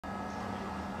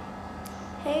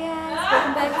Hey guys,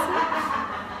 welcome back to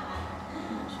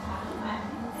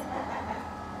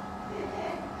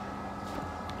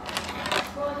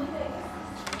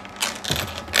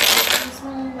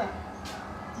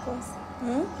course.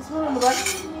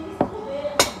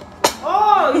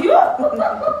 Oh, you!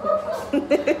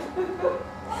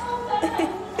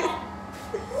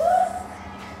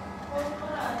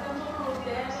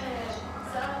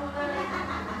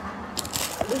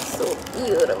 It's so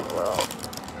beautiful.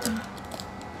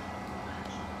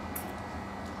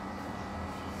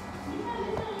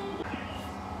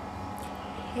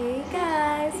 Hey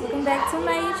guys, welcome back to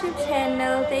my YouTube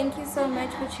channel. Thank you so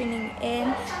much for tuning in.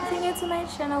 If you're new to my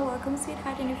channel, welcome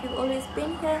sweetheart, and if you've always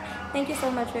been here, thank you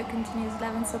so much for your continuous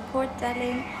love and support,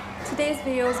 darling. Today's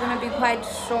video is going to be quite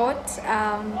short.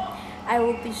 I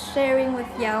will be sharing with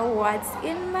y'all what's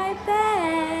in my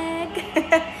bag.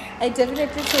 I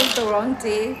definitely chose the wrong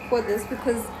day for this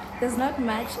because there's not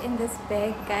much in this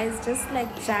bag, guys, just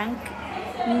like junk,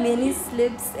 mini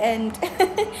slips, and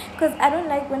because I don't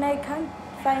like when I can't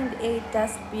find a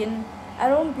dustbin. I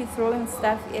don't be throwing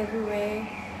stuff everywhere.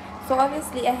 So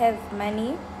obviously I have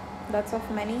money, lots of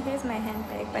money. Here's my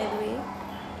handbag, by the way.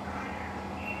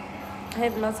 I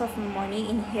have lots of money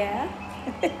in here.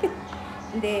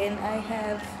 Then I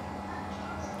have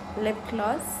lip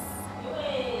gloss.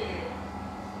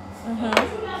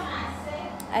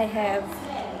 I have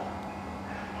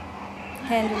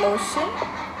hand lotion.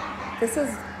 This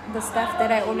is the stuff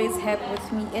that I always have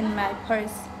with me in my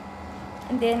purse.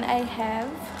 And then I have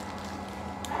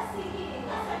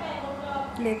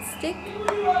lipstick.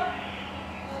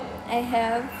 I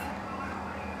have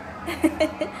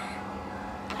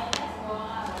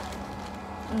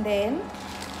and then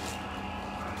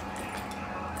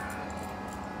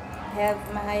I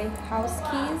have my house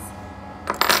keys.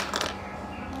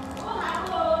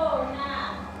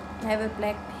 I have a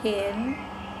black pen.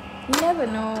 You never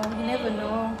know, you never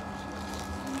know.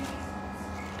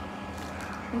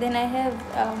 And then I have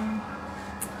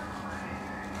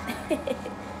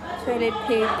toilet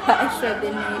paper,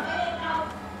 Chardonnay.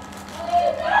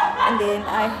 And then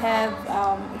I have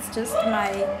it's just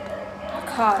my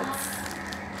cards.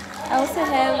 I also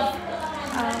have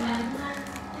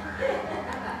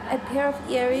a pair of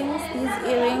earrings. These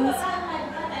earrings,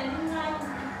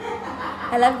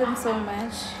 I love them so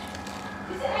much.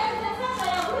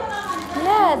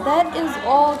 Yeah, that is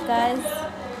all, guys.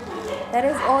 That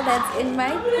is all that's in my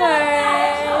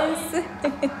purse.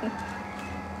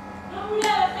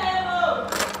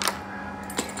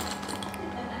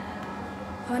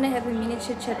 I want to have a mini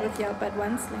chit chat with y'all, but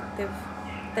once like the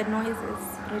noise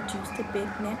is reduced a bit,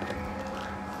 né?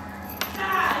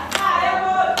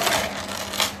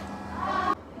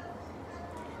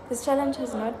 This challenge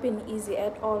has not been easy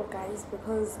at all, guys,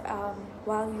 because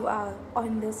while you are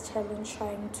on this challenge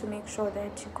trying to make sure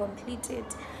that you complete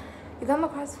it, you come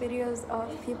across videos of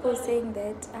people saying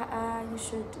that you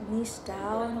should niche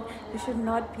down, you should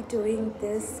not be doing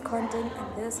this content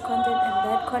and this content and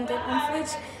that content, in which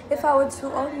if I were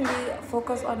to only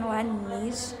focus on one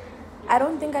niche, I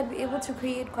don't think I'd be able to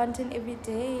create content every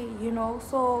day, you know.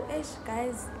 So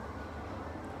guys,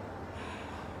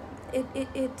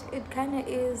 it kind of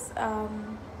is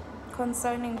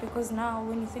concerning, because now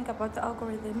when you think about the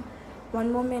algorithm,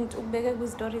 one moment ubeka with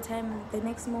story time, and the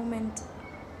next moment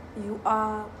you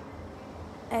are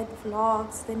at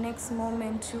vlogs, the next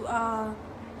moment you are,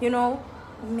 you know,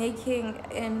 making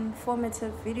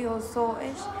informative videos. So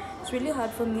it's really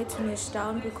hard for me to niche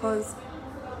down, because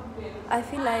I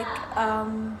feel like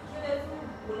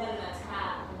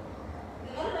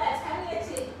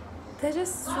there's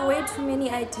just way too many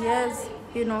ideas,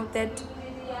 you know, that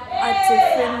are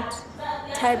different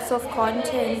types of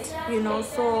content, you know.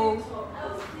 So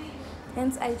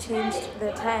hence I changed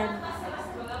the time.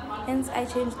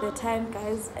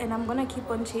 Guys, and I'm gonna keep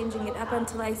on changing it up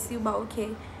until I see about, okay,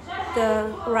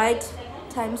 the right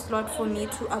time slot for me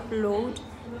to upload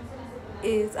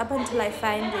is up until I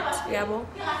find it, yeah,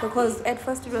 because at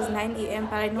first it was 9 a.m.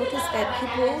 but I noticed that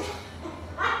people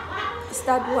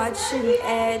start watching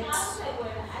at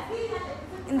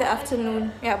in the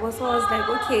afternoon, yeah, so I was like,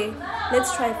 okay,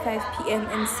 let's try 5 p.m.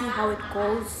 and see how it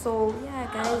goes. So yeah,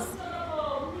 guys,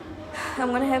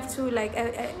 I'm gonna have to like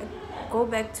I go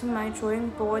back to my drawing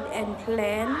board and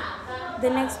plan the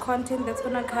next content that's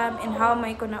gonna come and how am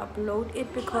I gonna upload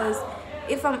it, because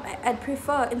if I'd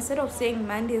prefer, instead of saying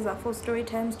Mondays are for story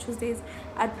times, Tuesdays,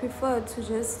 I'd prefer to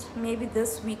just, maybe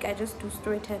this week I just do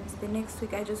story times, the next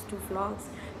week I just do vlogs,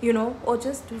 you know, or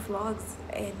just do vlogs,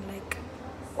 and like,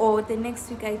 or the next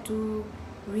week I do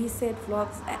reset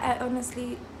vlogs. I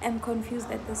honestly am confused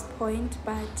at this point,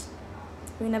 but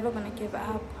we're never gonna give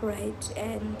up, right?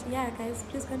 And yeah, guys,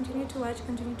 please continue to watch,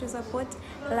 continue to support,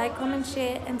 like, comment,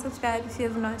 share, and subscribe if you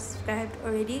have not subscribed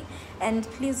already. And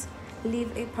please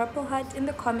leave a purple heart in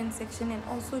the comment section, and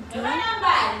also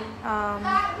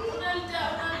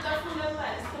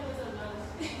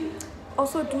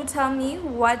do tell me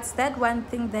what's that one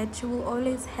thing that you will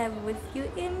always have with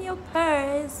you in your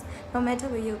purse, no matter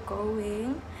where you're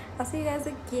going. I'll see you guys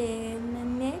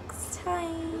again next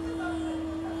time.